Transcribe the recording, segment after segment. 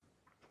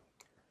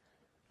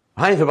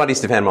Hi everybody,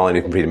 Stefan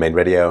Molyneux from Freedom Made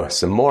Radio.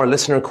 Some more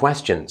listener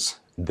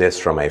questions. This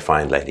from a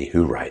fine lady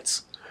who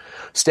writes,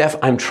 Steph,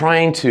 I'm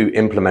trying to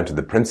implement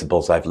the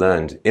principles I've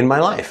learned in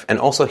my life and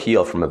also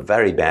heal from a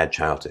very bad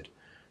childhood.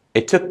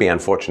 It took me,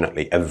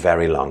 unfortunately, a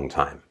very long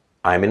time.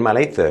 I'm in my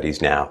late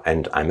 30s now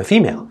and I'm a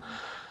female.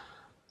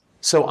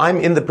 So I'm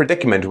in the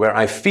predicament where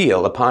I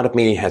feel a part of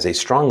me has a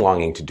strong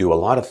longing to do a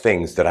lot of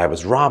things that I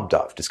was robbed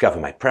of. Discover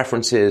my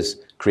preferences,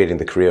 creating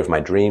the career of my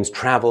dreams,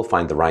 travel,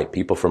 find the right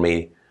people for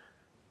me.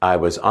 I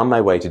was on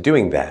my way to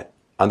doing that.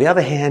 On the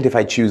other hand, if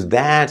I choose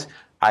that,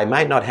 I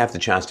might not have the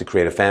chance to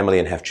create a family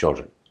and have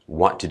children.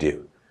 What to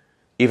do?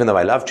 Even though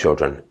I love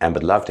children and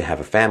would love to have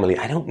a family,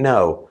 I don't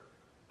know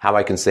how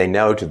I can say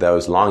no to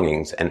those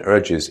longings and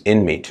urges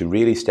in me to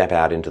really step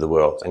out into the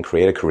world and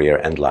create a career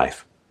and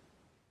life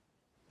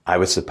I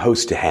was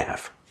supposed to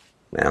have.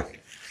 Now,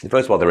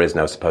 first of all, there is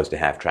no supposed to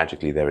have.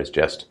 Tragically, there is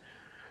just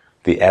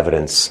the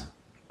evidence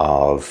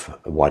of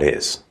what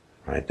is.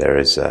 Right? There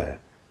is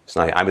it's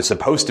not, I was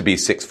supposed to be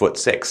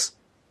 6'6".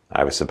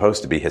 I was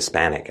supposed to be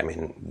Hispanic. I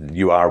mean,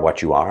 you are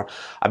what you are.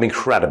 I'm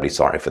incredibly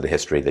sorry for the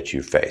history that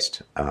you've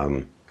faced.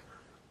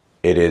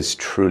 It is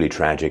truly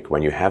tragic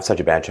when you have such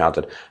a bad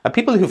childhood.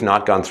 People who've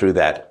not gone through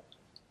that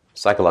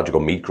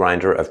psychological meat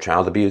grinder of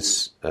child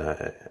abuse,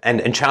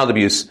 and child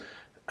abuse,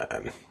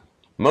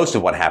 most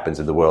of what happens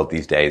in the world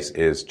these days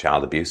is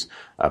child abuse.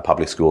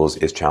 Public schools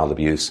is child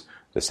abuse.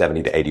 The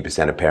 70 to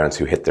 80% of parents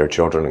who hit their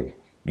children and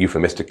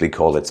euphemistically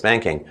call it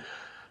spanking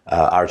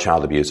are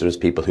child abusers.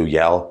 People who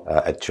yell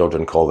at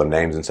children, call them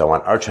names and so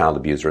on, are child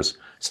abusers.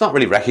 It's not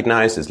really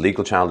recognized as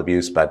legal child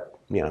abuse, but,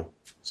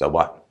 so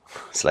what?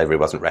 Slavery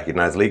wasn't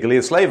recognized legally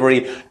as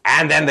slavery,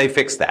 and then they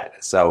fixed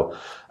that. So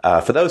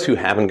for those who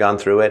haven't gone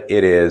through it,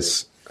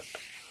 it's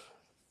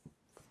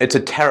a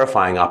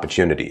terrifying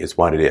opportunity is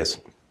what it is.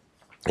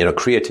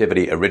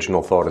 Creativity,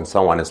 original thought, and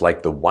so on is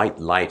like the white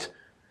light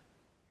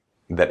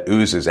that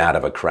oozes out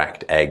of a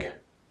cracked egg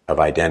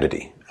of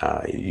identity.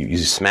 You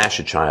smash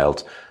a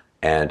child,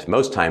 and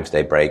most times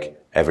they break.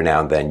 Every now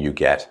and then you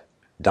get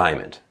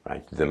diamond,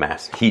 right? The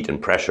mass heat and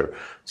pressure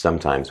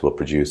sometimes will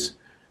produce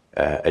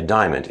a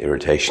diamond.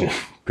 Irritation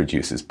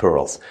produces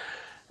pearls.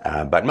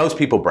 But most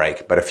people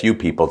break, but a few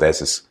people, there's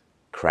this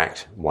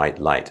cracked white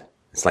light.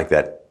 It's like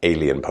that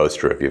Alien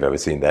poster, if you've ever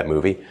seen that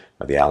movie,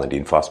 or the Alan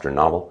Dean Foster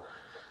novel.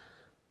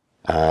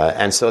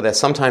 And so there's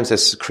sometimes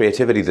this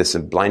creativity, this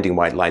blinding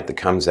white light that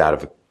comes out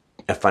of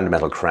a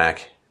fundamental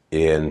crack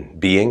in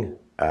being,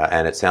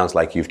 and it sounds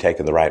like you've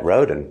taken the right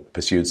road and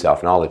pursued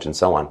self-knowledge and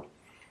so on.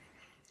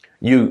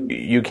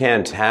 You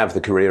can't have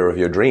the career of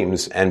your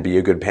dreams and be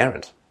a good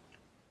parent.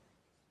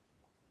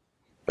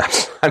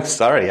 I'm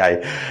sorry,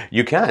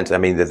 you can't. I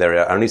mean, there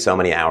are only so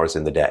many hours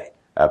in the day.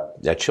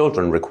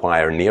 Children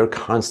require near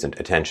constant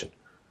attention.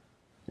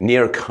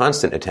 Near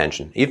constant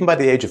attention. Even by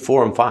the age of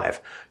 4 and 5,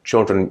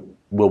 children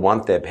will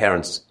want their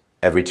parents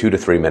every 2 to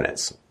 3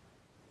 minutes.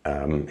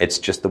 It's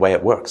just the way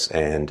it works,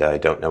 and I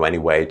don't know any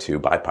way to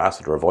bypass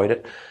it or avoid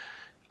it.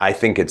 I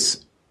think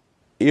it's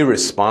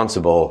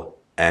irresponsible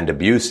and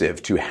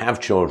abusive to have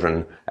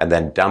children and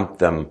then dump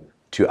them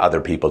to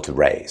other people to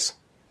raise.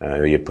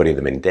 You're putting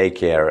them in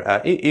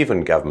daycare,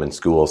 even government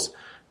schools,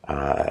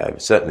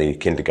 certainly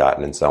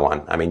kindergarten and so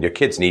on. I mean, your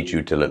kids need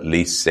you till at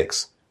least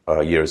 6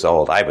 years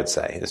old, I would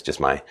say. It's just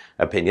my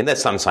opinion.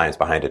 There's some science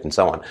behind it and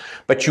so on.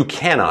 But you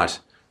cannot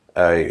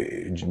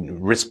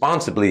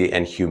responsibly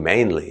and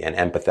humanely and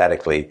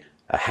empathetically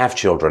have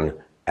children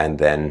and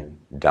then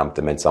dump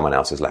them in someone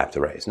else's lap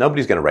to raise.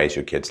 Nobody's going to raise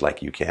your kids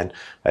like you can.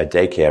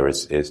 Daycare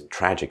is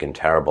tragic and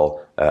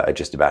terrible at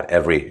just about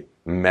every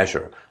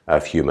measure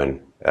of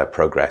human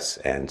progress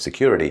and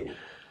security.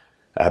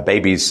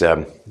 Babies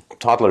and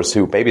toddlers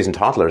who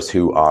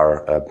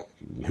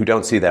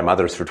don't see their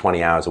mothers for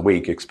 20 hours a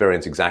week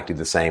experience exactly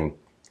the same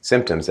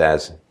symptoms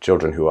as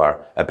children who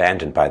are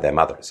abandoned by their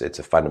mothers. It's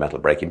a fundamental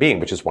breaking being,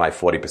 which is why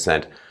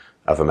 40%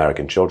 of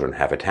American children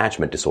have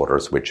attachment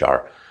disorders, which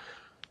are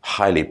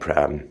highly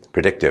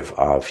predictive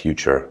of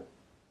future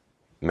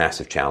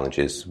massive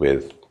challenges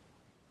with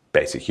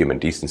basic human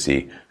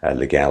decency,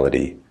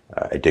 legality,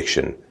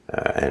 addiction,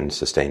 and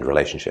sustained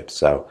relationships.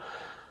 So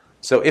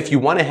if you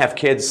want to have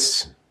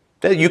kids,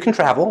 you can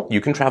travel. You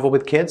can travel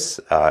with kids.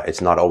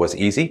 It's not always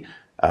easy,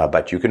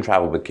 but you can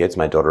travel with kids.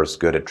 My daughter's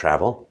good at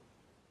travel.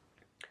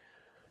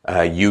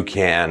 You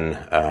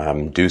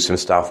can do some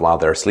stuff while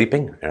they're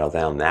sleeping.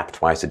 They'll nap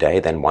twice a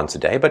day, then once a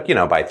day. But,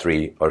 by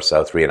 3 or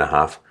so,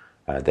 3.5,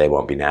 they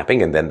won't be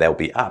napping. And then they'll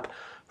be up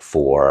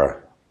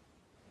for,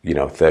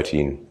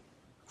 13,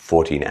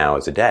 14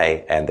 hours a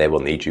day. And they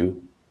will need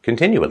you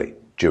continually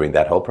during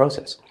that whole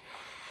process.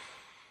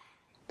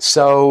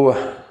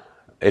 So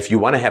if you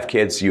want to have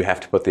kids, you have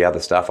to put the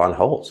other stuff on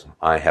hold.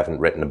 I haven't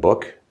written a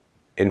book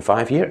in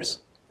 5 years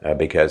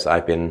because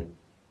I've been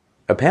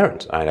a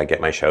parent. I get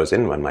my shows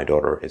in when my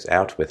daughter is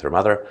out with her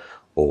mother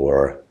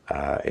or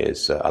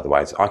is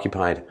otherwise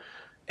occupied.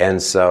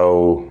 And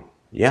so,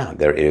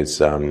 there's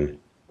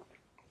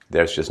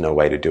just no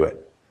way to do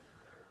it.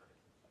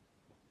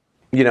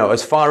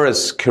 As far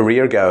as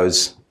career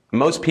goes,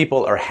 most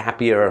people are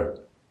happier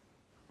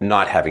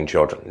not having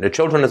children. The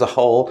children as a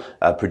whole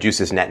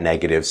produces net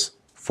negatives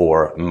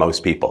for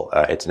most people.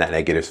 It's net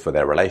negatives for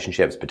their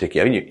relationships,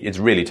 particularly. It's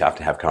really tough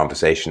to have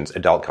conversations,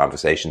 adult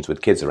conversations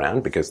with kids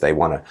around, because they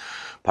want to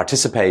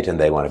participate and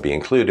they want to be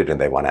included and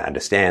they want to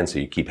understand. So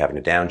you keep having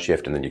a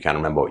downshift and then you can't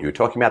remember what you were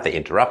talking about. They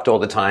interrupt all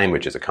the time,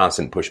 which is a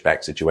constant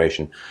pushback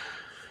situation.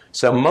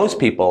 So most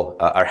people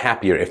are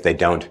happier if they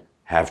don't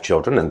have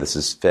children, and this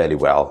is fairly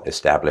well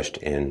established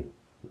in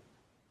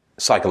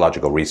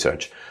psychological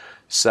research.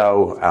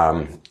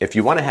 So if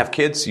you want to have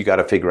kids, you got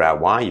to figure out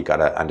why. You got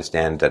to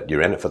understand that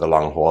you're in it for the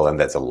long haul, and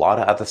there's a lot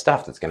of other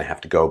stuff that's going to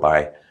have to go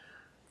by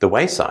the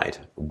wayside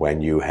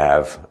when you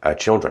have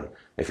children.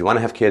 If you want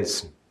to have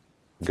kids,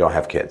 go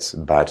have kids,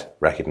 but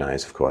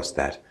recognize, of course,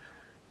 that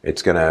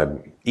it's going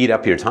to eat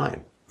up your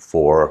time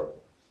for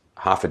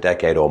half a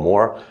decade or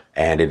more,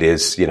 and it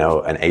is,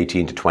 an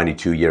 18 to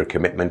 22 year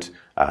commitment.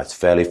 It's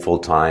fairly full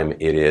time.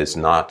 It is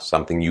not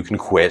something you can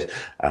quit,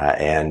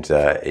 and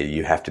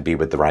you have to be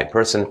with the right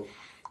person.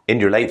 In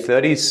your late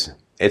 30s,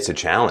 it's a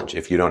challenge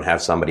if you don't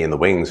have somebody in the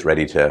wings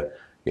ready to,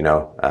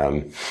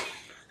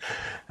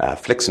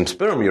 flick some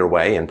sperm your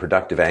way in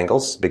productive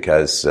angles,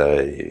 because,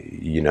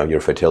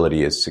 your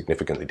fertility is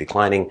significantly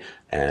declining.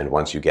 And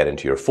once you get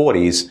into your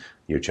 40s,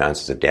 your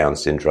chances of Down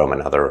syndrome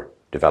and other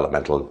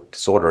developmental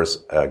disorders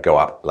go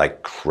up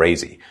like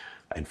crazy.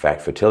 In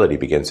fact, fertility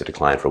begins to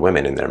decline for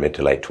women in their mid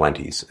to late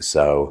 20s.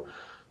 So,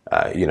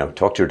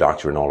 talk to your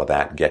doctor and all of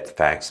that, get the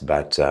facts.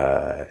 But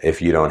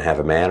if you don't have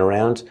a man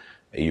around,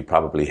 you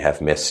probably have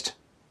missed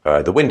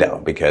the window,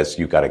 because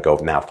you've got to go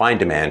now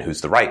find a man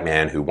who's the right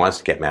man, who wants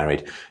to get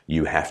married.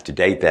 You have to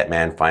date that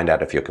man, find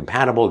out if you're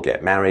compatible,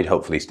 get married,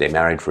 hopefully stay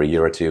married for a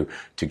year or two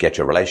to get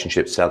your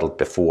relationship settled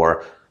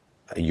before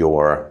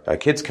your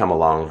kids come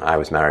along. I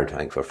was married, I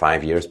think, for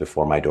 5 years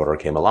before my daughter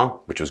came along,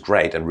 which was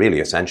great and really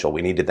essential.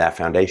 We needed that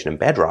foundation and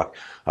bedrock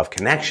of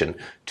connection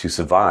to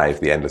survive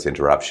the endless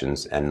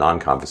interruptions and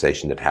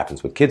non-conversation that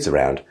happens with kids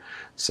around.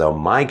 So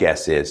my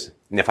guess is,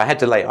 and if I had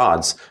to lay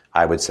odds,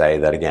 I would say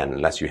that, again,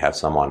 unless you have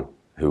someone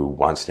who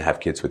wants to have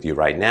kids with you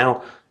right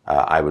now,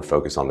 I would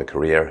focus on the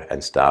career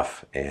and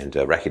stuff, and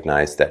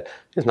recognize that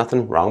there's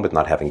nothing wrong with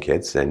not having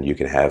kids, and you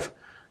can have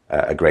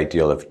a great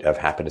deal of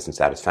happiness and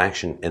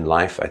satisfaction in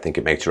life. I think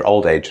it makes your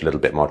old age a little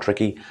bit more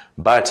tricky,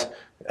 but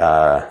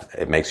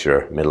it makes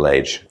your middle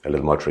age a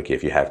little more tricky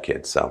if you have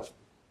kids. So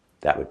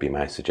that would be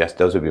my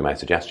those would be my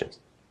suggestions.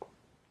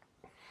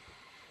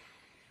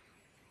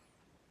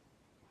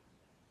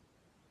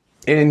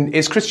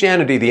 Is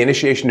Christianity the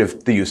initiation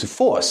of the use of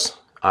force?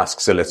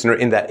 Asks a listener,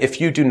 in that if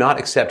you do not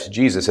accept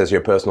Jesus as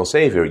your personal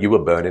savior, you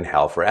will burn in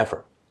hell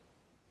forever.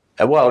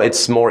 Well,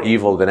 it's more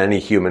evil than any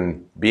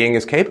human being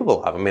is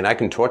capable of. I mean, I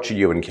can torture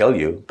you and kill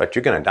you, but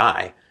you're going to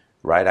die,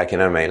 right?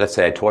 Let's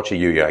say I torture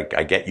you,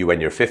 I get you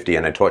when you're 50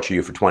 and I torture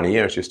you for 20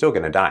 years, you're still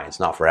going to die. It's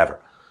not forever.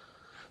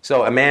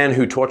 So a man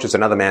who tortures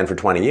another man for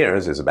 20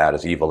 years is about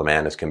as evil a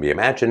man as can be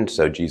imagined.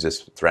 So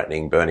Jesus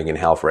threatening burning in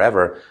hell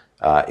forever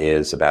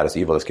is about as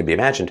evil as can be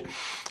imagined.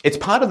 It's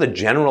part of the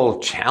general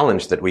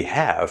challenge that we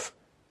have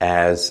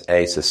as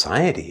a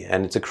society,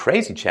 and it's a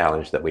crazy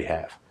challenge that we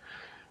have.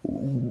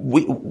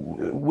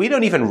 We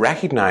don't even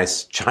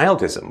recognize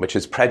childism, which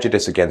is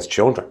prejudice against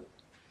children.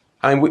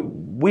 I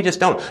mean, we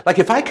just don't. Like,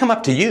 if I come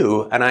up to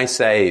you and I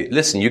say,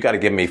 listen, you got to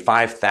give me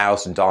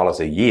 $5,000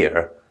 a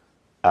year,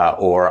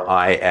 or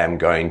I am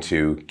going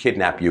to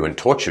kidnap you and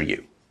torture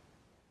you,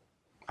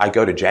 I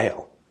go to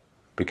jail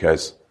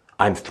because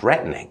I'm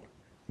threatening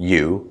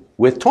you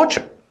with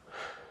torture.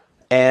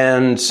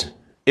 And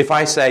if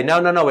I say,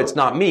 no, it's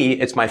not me,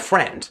 it's my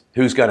friend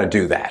who's going to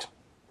do that,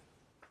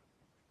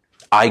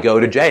 I go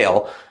to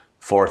jail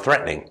for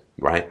threatening,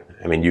 right?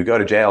 I mean, you go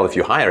to jail if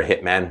you hire a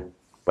hitman,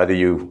 whether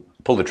you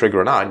pull the trigger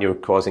or not, you're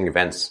causing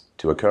events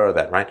to occur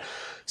that, right?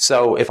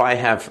 So if I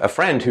have a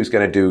friend who's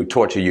going to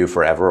torture you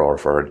forever or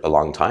for a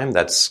long time,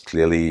 that's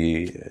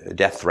clearly a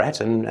death threat,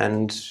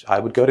 and I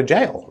would go to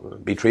jail,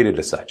 be treated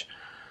as such.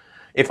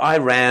 If I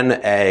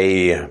ran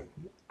a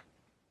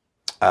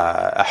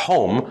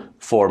home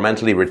for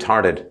mentally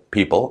retarded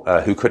people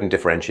who couldn't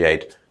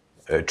differentiate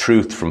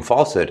truth from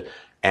falsehood,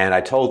 and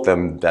I told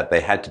them that they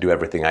had to do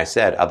everything I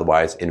said,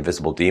 otherwise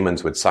invisible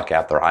demons would suck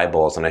out their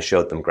eyeballs, and I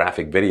showed them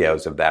graphic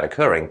videos of that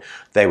occurring,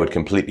 they would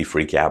completely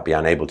freak out, be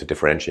unable to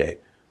differentiate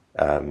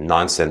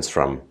nonsense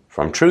from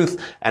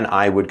truth, and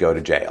I would go to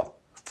jail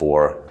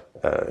for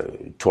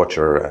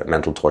torture,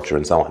 mental torture,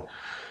 and so on.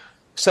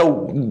 So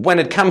when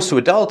it comes to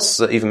adults,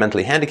 even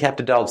mentally handicapped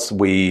adults,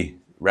 we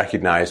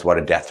recognize what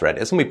a death threat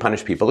is, and we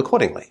punish people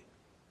accordingly.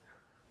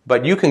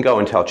 But you can go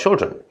and tell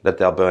children that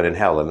they'll burn in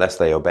hell unless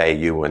they obey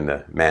you and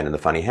the man in the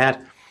funny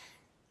hat,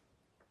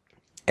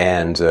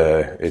 and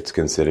it's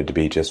considered to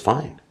be just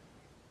fine.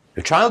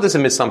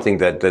 Childism is something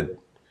that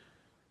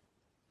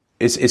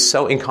is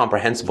so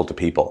incomprehensible to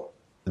people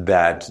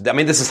that, I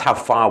mean, this is how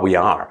far we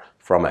are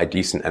from a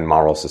decent and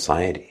moral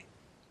society.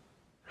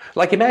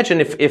 Like,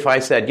 imagine if I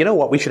said, you know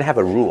what, we should have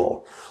a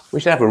rule. We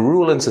should have a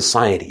rule in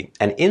society,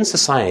 and in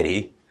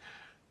society,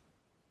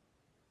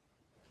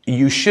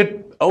 you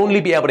should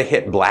only be able to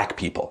hit black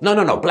people.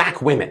 No,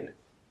 black women.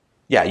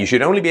 Yeah, you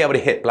should only be able to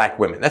hit black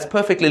women. That's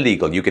perfectly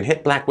legal. You can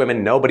hit black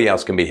women, nobody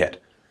else can be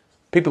hit.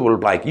 People were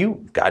like,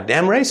 you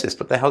goddamn racist.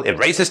 What the hell?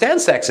 Racist and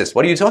sexist.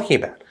 What are you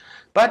talking about?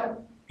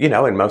 But,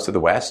 in most of the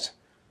West,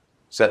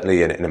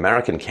 certainly in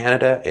America and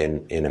Canada,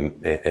 in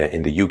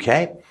the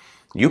UK,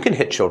 you can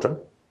hit children.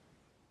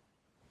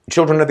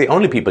 Children are the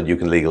only people you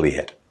can legally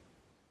hit.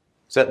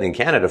 Certainly in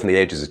Canada, from the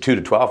ages of 2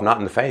 to 12, not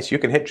in the face, you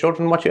can hit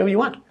children whatever you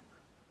want.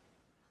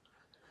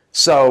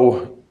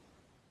 So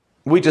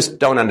we just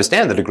don't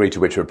understand the degree to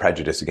which we're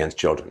prejudiced against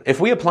children. If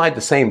we applied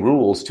the same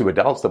rules to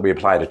adults that we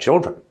apply to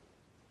children,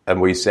 and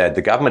we said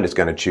the government is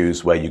going to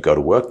choose where you go to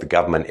work, the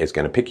government is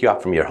going to pick you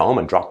up from your home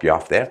and drop you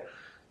off there,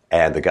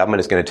 and the government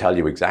is going to tell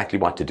you exactly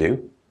what to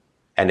do,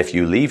 and if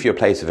you leave your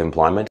place of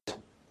employment,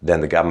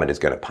 then the government is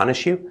going to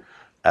punish you,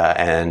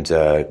 and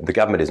the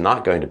government is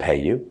not going to pay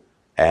you,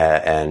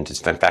 and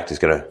in fact is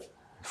going to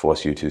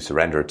force you to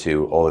surrender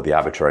to all of the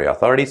arbitrary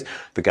authorities.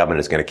 The government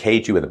is going to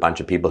cage you with a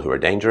bunch of people who are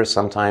dangerous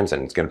sometimes,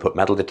 and it's going to put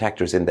metal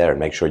detectors in there and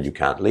make sure you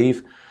can't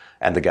leave.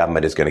 And the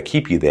government is going to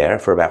keep you there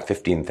for about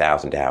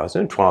 15,000 hours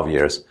in 12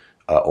 years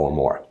or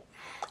more.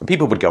 And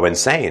people would go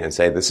insane and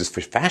say this is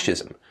for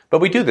fascism.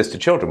 But we do this to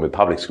children with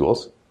public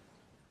schools,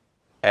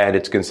 and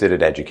it's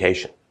considered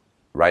education,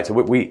 right? So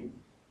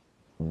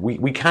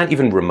we can't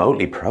even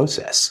remotely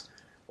process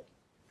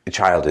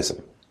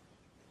childism,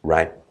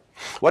 right?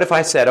 What if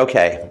I said,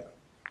 okay,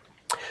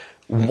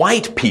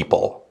 white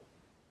people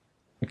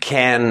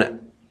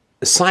can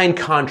sign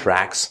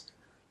contracts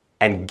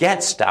and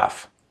get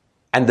stuff,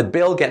 and the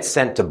bill gets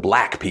sent to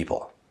black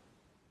people?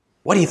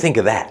 What do you think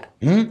of that?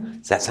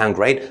 Does that sound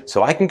great?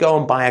 So I can go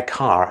and buy a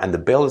car, and the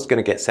bill is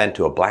going to get sent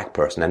to a black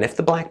person, and if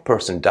the black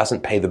person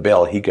doesn't pay the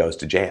bill, he goes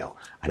to jail.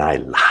 And I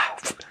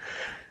laugh.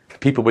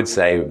 People would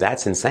say,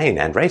 that's insane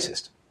and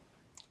racist.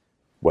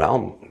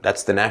 Well,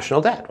 that's the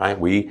national debt, right?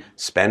 We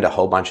spend a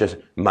whole bunch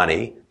of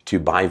money to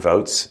buy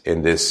votes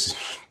in this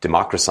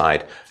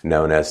democracide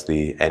known as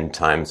the end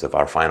times of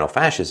our final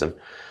fascism.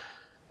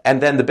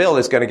 And then the bill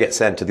is going to get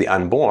sent to the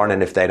unborn,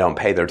 and if they don't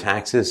pay their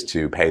taxes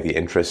to pay the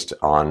interest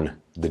on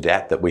the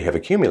debt that we have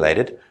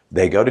accumulated,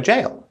 they go to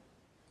jail,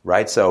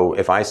 right? So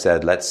if I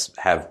said, let's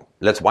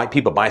white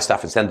people buy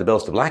stuff and send the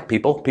bills to black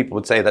people, people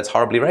would say that's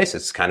horribly racist.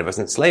 It's kind of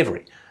isn't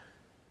slavery.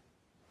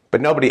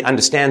 But nobody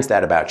understands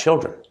that about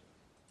children,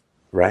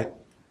 right?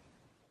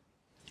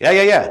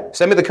 Yeah.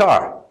 Send me the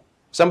car.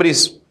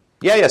 Stranger's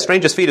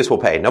fetus will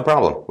pay. No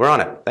problem. We're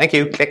on it. Thank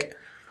you. Click.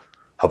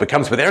 Hope it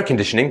comes with air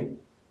conditioning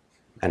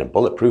and a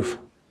bulletproof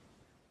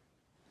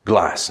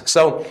glass.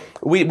 So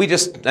we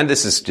just, and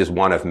this is just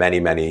one of many,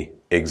 many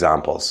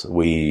examples.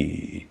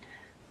 We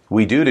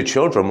do to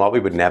children what we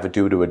would never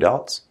do to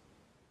adults.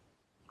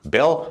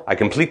 Bill, I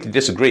completely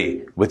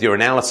disagree with your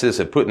analysis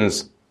of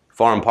Putin's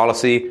foreign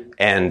policy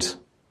and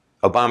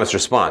Obama's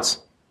response.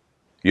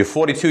 You're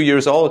 42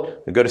 years old,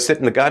 you go to sit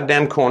in the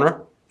goddamn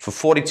corner for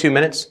 42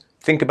 minutes,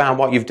 think about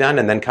what you've done,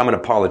 and then come and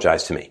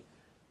apologize to me.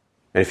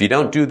 And if you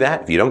don't do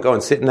that, if you don't go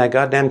and sit in that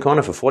goddamn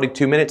corner for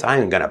 42 minutes, I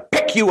am going to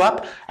pick you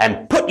up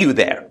and put you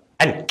there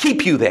and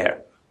keep you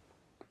there.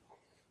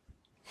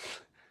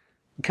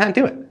 You can't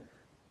do it.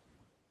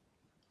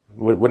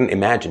 Wouldn't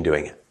imagine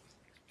doing it.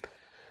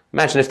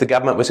 Imagine if the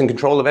government was in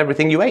control of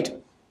everything you ate.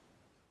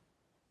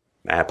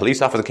 A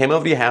police officer came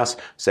over to your house,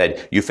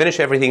 said, you finish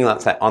everything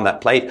on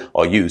that plate,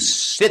 or you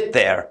sit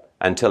there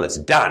until it's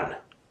done.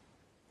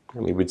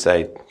 And we would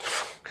say,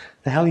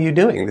 the hell are you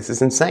doing? This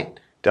is insane.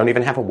 Don't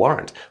even have a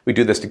warrant. We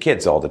do this to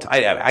kids all the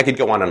time. I could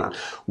go on and on.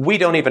 We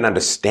don't even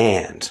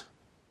understand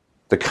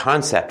the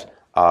concept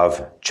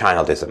of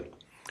childism,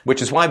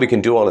 which is why we can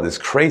do all of this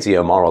crazy,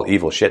 immoral,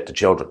 evil shit to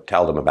children.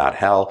 Tell them about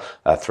hell,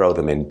 throw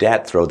them in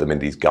debt, throw them in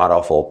these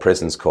god-awful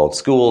prisons called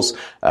schools.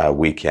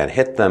 We can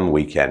hit them,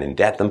 we can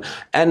indebt them.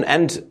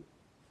 And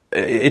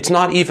it's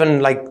not even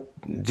like,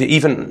 to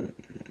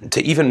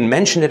even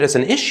mention it as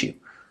an issue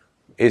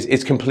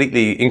is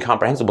completely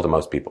incomprehensible to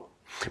most people.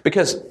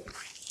 Because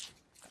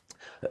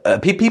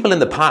people in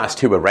the past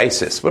who were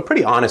racist were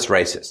pretty honest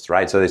racists,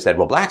 right? So they said,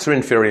 well, blacks are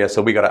inferior,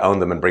 so we got to own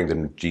them and bring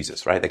them to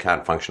Jesus, right? They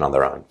can't function on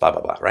their own, blah,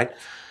 blah, blah, right?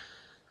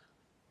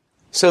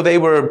 So they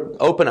were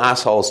open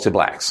assholes to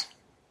blacks.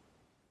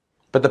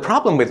 But the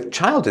problem with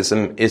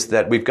childism is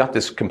that we've got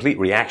this complete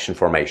reaction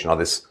formation, or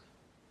this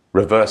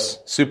reverse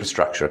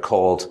superstructure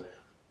called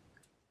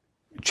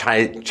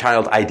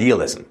child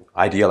idealism,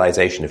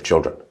 idealization of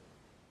children.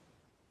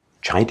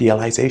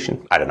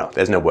 Chidealization? I don't know.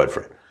 There's no word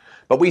for it.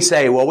 But we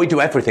say, well, we do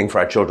everything for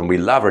our children. We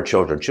love our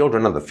children.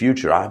 Children are the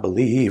future, I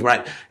believe,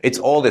 right? It's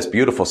all this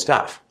beautiful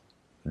stuff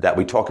that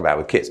we talk about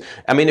with kids.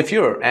 I mean, if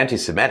you're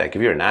anti-Semitic,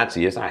 if you're a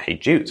Nazi, yes, I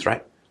hate Jews,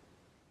 right?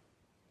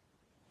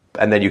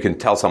 And then you can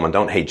tell someone,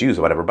 don't hate Jews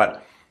or whatever,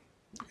 but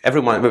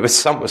everyone,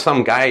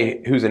 some guy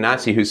who's a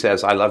Nazi who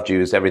says, I love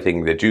Jews,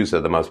 everything, the Jews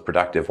are the most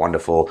productive,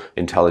 wonderful,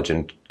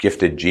 intelligent,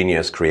 gifted,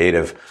 genius,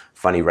 creative,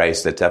 funny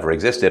race that's ever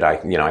existed. I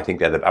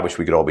think I wish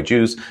we could all be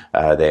Jews.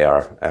 They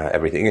are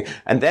everything.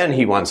 And then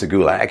he wants a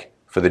gulag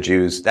for the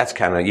Jews, that's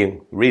kind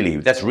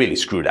of that's really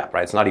screwed up,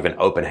 right? It's not even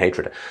open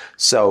hatred.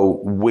 So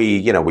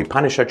we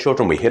punish our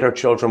children, we hit our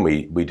children,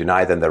 we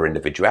deny them their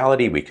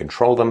individuality, we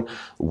control them,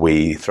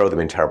 we throw them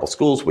in terrible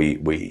schools,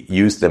 we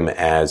use them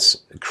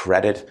as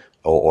credit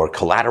or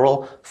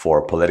collateral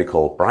for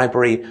political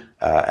bribery,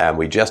 and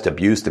we just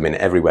abuse them in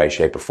every way,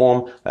 shape, or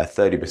form.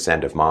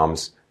 30% of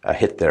moms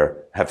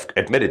have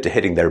admitted to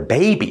hitting their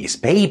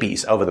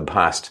babies over the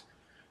past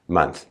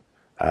month.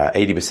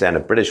 80%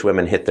 of British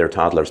women hit their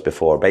toddlers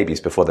before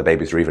the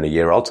babies were even a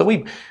year old. So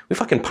we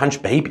fucking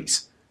punch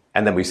babies.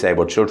 And then we say,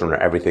 well, children are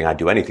everything. I'd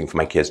do anything for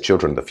my kids.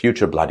 Children are the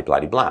future, blah, blah,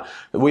 blah, blah.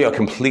 We are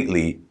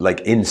completely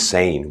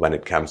insane when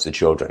it comes to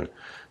children.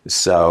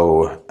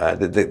 So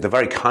the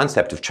very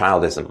concept of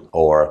childism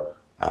or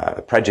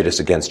prejudice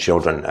against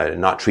children,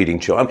 not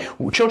treating children.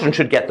 Children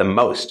should get the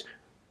most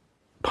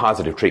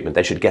positive treatment.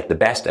 They should get the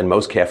best and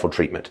most careful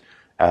treatment.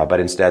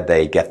 But instead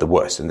they get the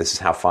worst. And this is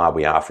how far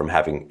we are from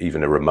having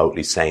even a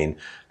remotely sane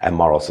and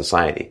moral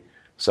society.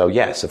 So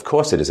yes, of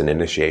course it is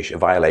a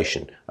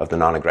violation of the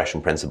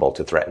non-aggression principle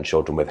to threaten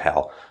children with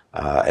hell.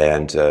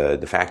 And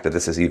the fact that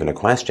this is even a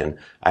question,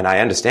 and I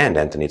understand,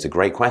 Anthony, it's a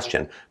great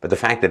question, but the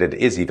fact that it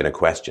is even a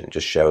question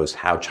just shows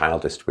how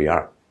childish we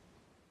are.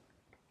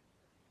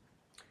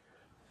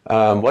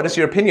 What is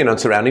your opinion on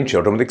surrounding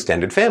children with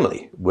extended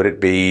family? Would it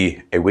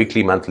be a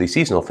weekly, monthly,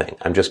 seasonal thing?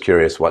 I'm just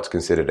curious what's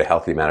considered a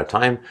healthy amount of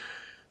time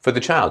for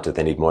the child. Do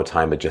they need more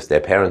time with just their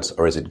parents,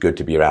 or is it good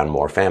to be around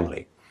more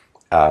family?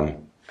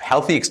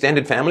 Healthy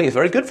extended family is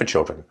very good for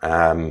children.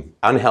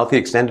 Unhealthy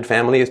extended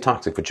family is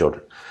toxic for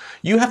children.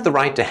 You have the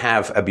right to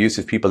have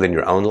abusive people in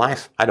your own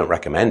life. I don't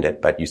recommend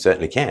it, but you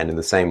certainly can, in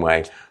the same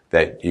way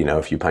that,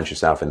 if you punch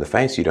yourself in the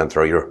face, you don't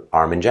throw your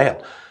arm in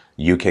jail.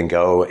 You can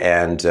go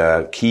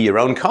and key your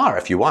own car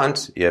if you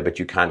want, but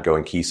you can't go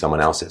and key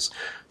someone else's.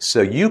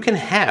 So you can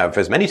have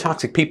as many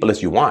toxic people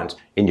as you want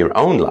in your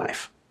own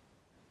life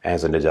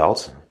as an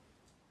adult,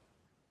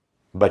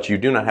 but you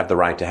do not have the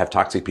right to have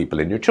toxic people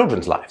in your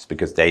children's lives,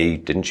 because they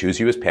didn't choose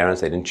you as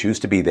parents, they didn't choose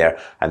to be there,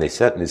 and they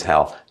certainly as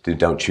hell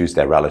don't choose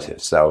their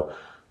relatives. So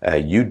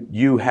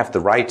you have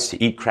the right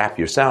to eat crap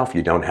yourself.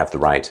 You don't have the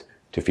right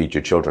to feed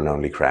your children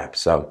only crap.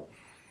 So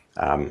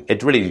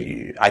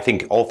I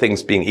think all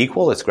things being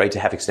equal, it's great to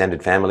have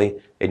extended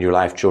family in your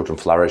life. Children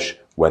flourish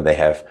when they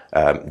have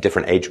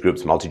different age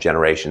groups,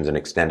 multi-generations, and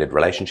extended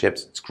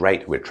relationships. It's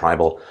great. We're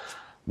tribal.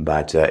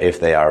 But if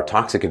they are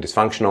toxic and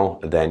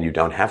dysfunctional, then you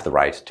don't have the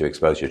right to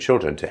expose your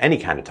children to any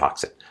kind of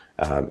toxin,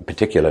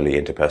 particularly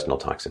interpersonal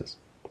toxins.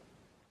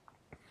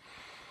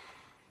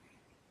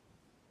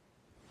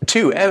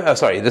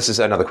 This is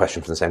another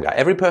question from the same guy.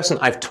 Every person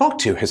I've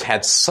talked to has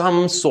had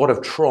some sort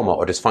of trauma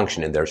or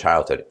dysfunction in their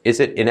childhood.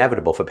 Is it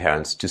inevitable for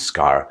parents to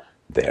scar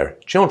their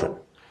children?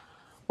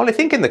 Well, I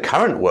think in the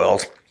current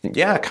world,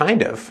 yeah,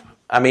 kind of.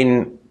 I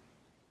mean,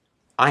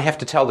 I have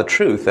to tell the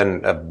truth,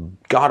 and a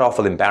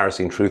god-awful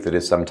embarrassing truth it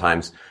is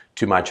sometimes,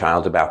 to my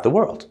child about the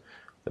world.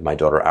 My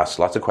daughter asks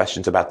lots of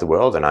questions about the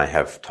world, and I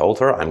have told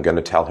her I'm going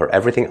to tell her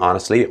everything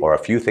honestly, or a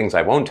few things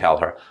I won't tell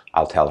her.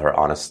 I'll tell her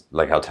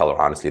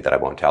honestly that I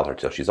won't tell her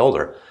till she's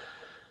older.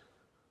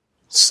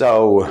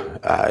 So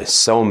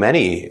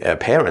many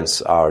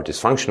parents are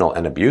dysfunctional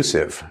and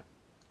abusive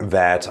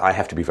that I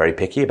have to be very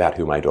picky about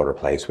who my daughter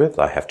plays with.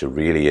 I have to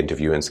really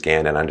interview and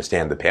scan and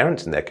understand the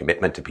parents and their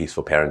commitment to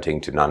peaceful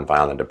parenting, to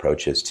nonviolent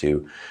approaches,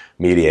 to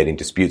mediating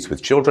disputes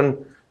with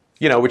children,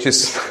 which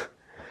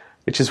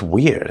is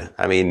weird.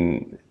 I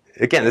mean,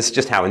 again, this is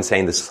just how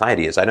insane the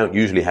society is. I don't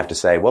usually have to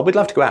say, well, we'd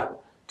love to go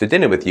out to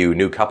dinner with you,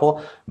 new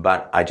couple,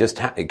 but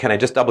can I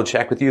just double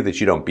check with you that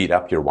you don't beat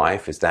up your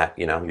wife? Is that,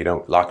 you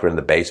don't lock her in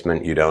the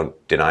basement, you don't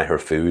deny her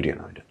food,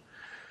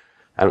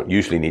 I don't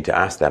usually need to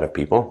ask that of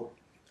people.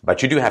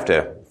 But you do have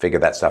to figure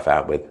that stuff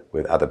out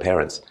with other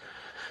parents.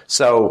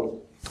 So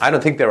I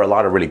don't think there are a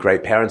lot of really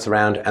great parents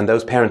around, and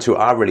those parents who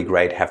are really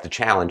great have the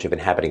challenge of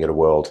inhabiting in a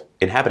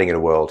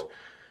world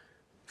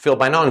filled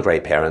by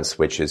non-great parents,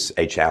 which is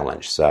a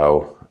challenge.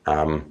 So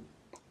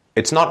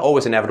it's not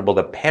always inevitable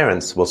that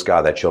parents will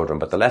scar their children,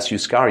 but the less you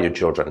scar your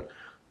children,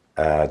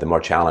 the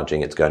more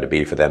challenging it's going to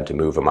be for them to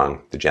move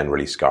among the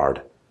generally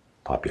scarred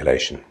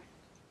population.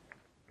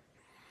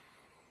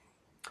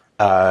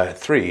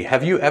 3,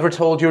 have you ever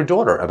told your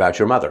daughter about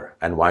your mother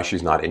and why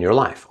she's not in your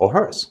life, or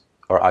hers?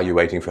 Or are you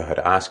waiting for her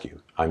to ask you?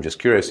 I'm just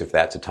curious if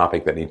that's a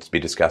topic that needs to be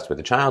discussed with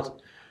the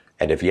child.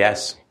 And if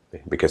yes,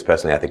 because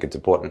personally I think it's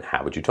important,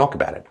 how would you talk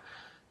about it?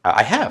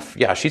 I have.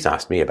 Yeah, she's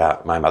asked me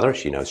about my mother.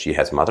 She knows she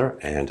has a mother,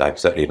 and I've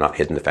certainly not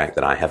hidden the fact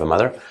that I have a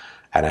mother.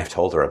 And I've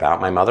told her about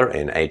my mother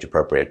in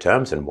age-appropriate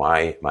terms and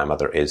why my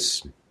mother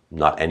is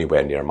not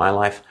anywhere near my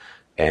life.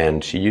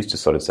 And she used to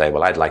sort of say,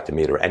 well, I'd like to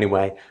meet her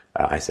anyway.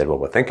 I said, well,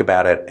 we'll think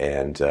about it.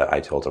 And I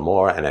told her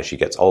more. And as she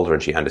gets older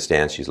and she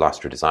understands, she's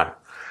lost her desire.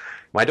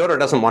 My daughter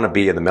doesn't want to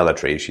be in the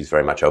military. She's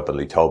very much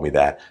openly told me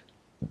that.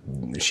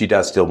 She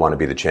does still want to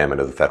be the chairman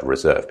of the Federal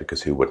Reserve,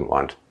 because who wouldn't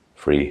want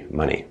free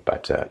money?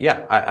 But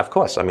of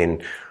course. I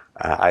mean,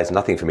 there's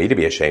nothing for me to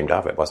be ashamed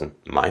of. It wasn't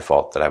my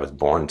fault that I was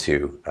born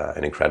to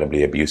an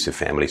incredibly abusive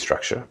family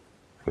structure.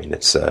 I mean,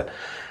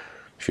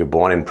 If you're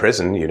born in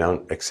prison, you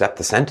don't accept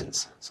the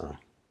sentence. So,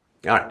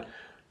 all right.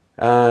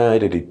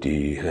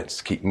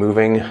 Let's keep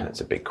moving.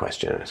 That's a big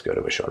question. Let's go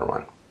to a shorter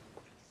one.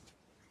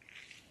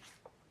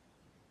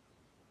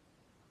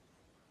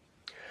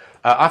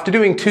 After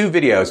doing 2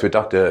 videos with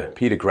Dr.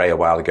 Peter Gray a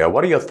while ago,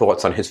 what are your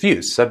thoughts on his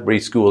views, Sudbury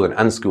School and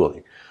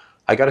unschooling?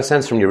 I got a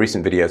sense from your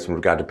recent videos in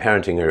regard to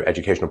parenting or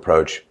educational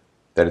approach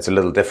that it's a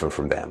little different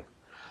from them.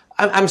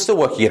 I'm still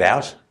working it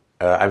out.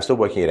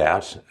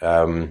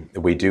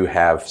 We do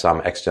have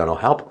some external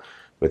help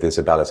with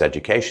Isabella's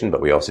education,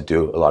 but we also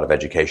do a lot of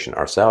education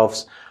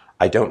ourselves.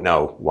 I don't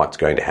know what's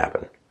going to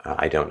happen.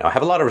 I don't know. I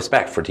have a lot of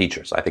respect for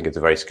teachers. I think it's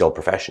a very skilled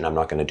profession. I'm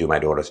not going to do my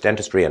daughter's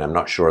dentistry, and I'm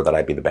not sure that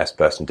I'd be the best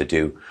person to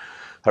do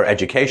her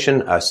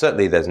education.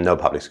 Certainly there's no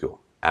public school.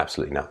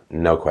 Absolutely no.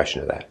 No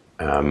question of that.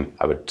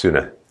 I would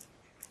sooner,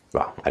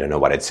 well, I don't know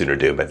what I'd sooner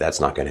do, but that's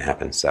not going to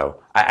happen.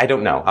 So I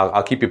don't know.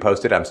 I'll keep you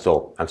posted. I'm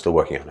still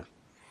working on it.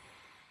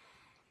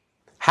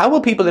 How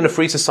will people in a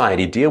free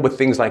society deal with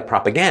things like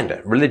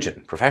propaganda,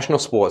 religion, professional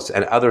sports,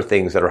 and other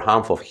things that are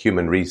harmful for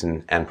human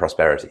reason and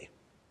prosperity?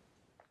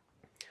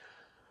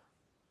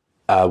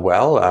 How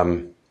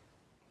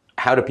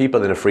do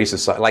people in a free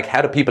society,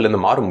 how do people in the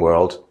modern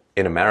world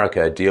in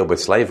America deal with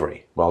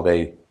slavery? Well,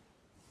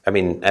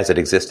 as it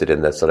existed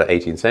in the sort of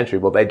 18th century,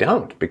 well, they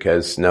don't,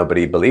 because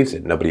nobody believes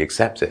it, nobody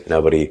accepts it,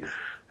 nobody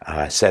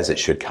says it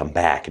should come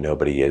back,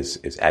 nobody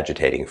is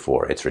agitating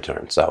for its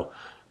return. So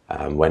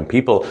when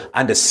people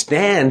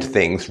understand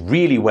things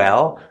really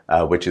well,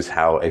 which is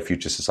how a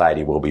future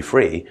society will be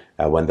free,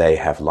 when they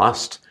have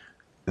lost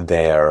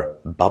their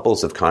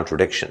bubbles of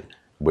contradiction,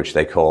 which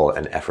they call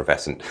an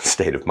effervescent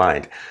state of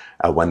mind,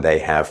 when they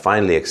have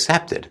finally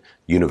accepted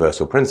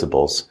universal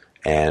principles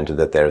and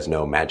that there's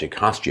no magic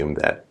costume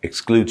that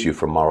excludes you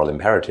from moral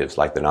imperatives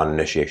like the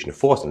non-initiation of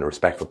force and the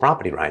respect for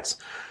property rights,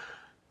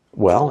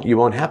 well, you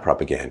won't have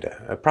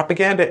propaganda.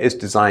 Propaganda is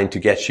designed to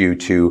get you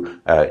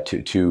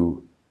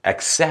to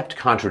accept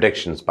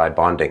contradictions by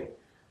bonding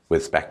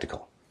with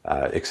spectacle.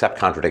 Accept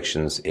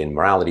contradictions in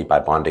morality by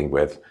bonding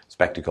with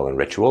spectacle and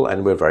ritual,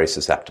 and we're very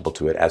susceptible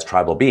to it as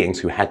tribal beings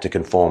who had to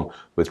conform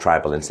with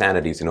tribal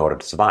insanities in order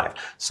to survive.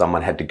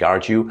 Someone had to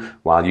guard you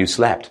while you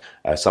slept.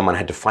 Someone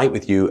had to fight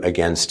with you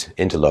against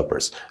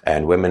interlopers.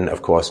 And women,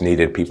 of course,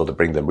 needed people to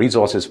bring them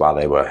resources while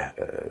they were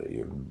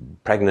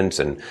pregnant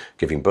and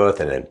giving birth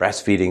and then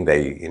breastfeeding.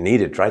 They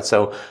needed, right?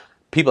 So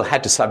people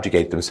had to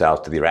subjugate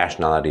themselves to the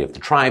irrationality of the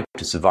tribe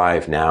to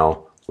survive.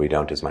 Now we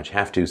don't as much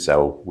have to,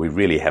 so we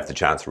really have the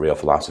chance of real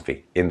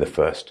philosophy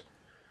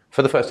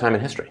for the first time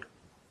in history.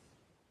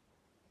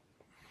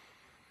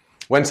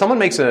 When someone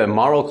makes a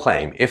moral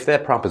claim, if their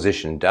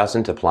proposition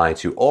doesn't apply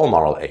to all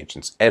moral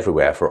agents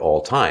everywhere for all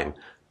time,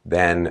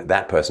 then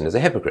that person is a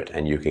hypocrite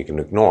and you can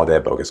ignore their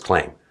bogus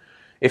claim.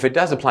 If it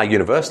does apply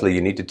universally,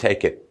 you need to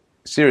take it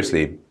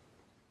seriously,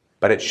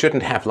 but it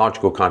shouldn't have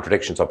logical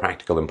contradictions or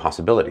practical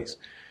impossibilities.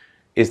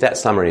 Is that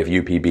summary of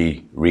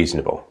UPB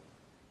reasonable?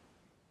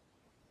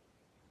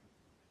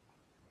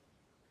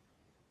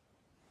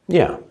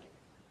 Yeah.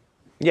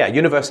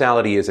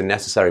 Universality is a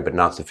necessary but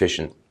not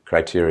sufficient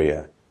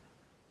criteria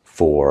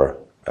for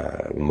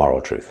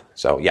moral truth.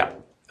 So yeah,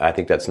 I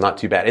think that's not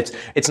too bad.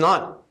 It's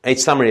not a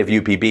summary of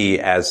UPB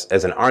as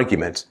an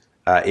argument.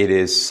 It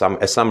is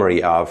a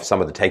summary of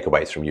some of the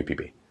takeaways from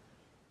UPB.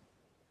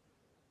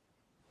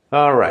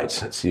 All right,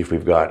 let's see if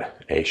we've got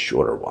a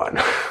shorter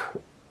one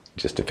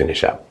just to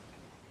finish up.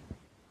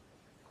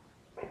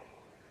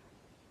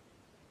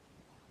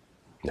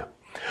 No.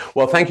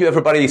 Well, thank you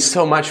everybody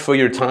so much for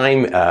your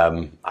time.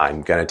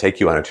 I'm going to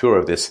take you on a tour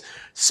of this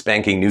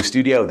spanking new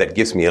studio that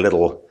gives me a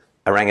little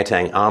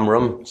orangutan arm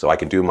room so I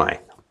can do my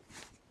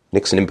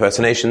Nixon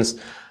impersonations.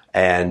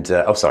 And,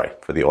 sorry,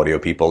 for the audio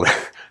people,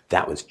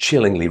 that was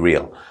chillingly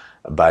real.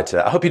 But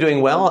I hope you're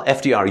doing well.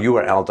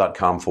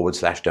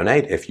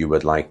 FDRURL.com/donate if you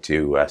would like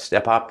to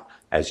step up,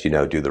 as you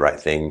know, do the right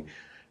thing,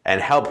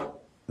 and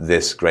help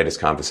this greatest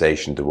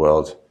conversation the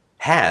world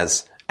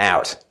has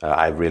out.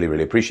 I really,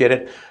 really appreciate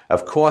it.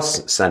 Of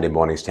course, Sunday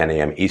mornings, 10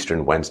 a.m.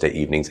 Eastern, Wednesday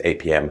evenings, 8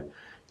 p.m.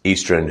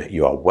 Eastern.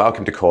 You are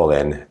welcome to call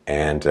in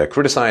and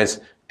criticize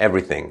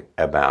everything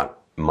about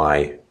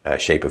my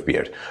shape of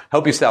beard.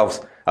 Hope you have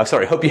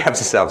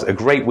yourselves a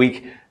great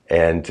week.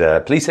 And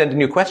please send in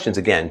your questions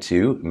again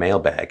to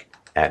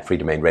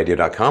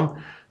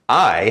mailbag@freedomainradio.com.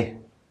 I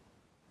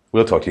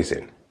will talk to you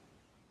soon.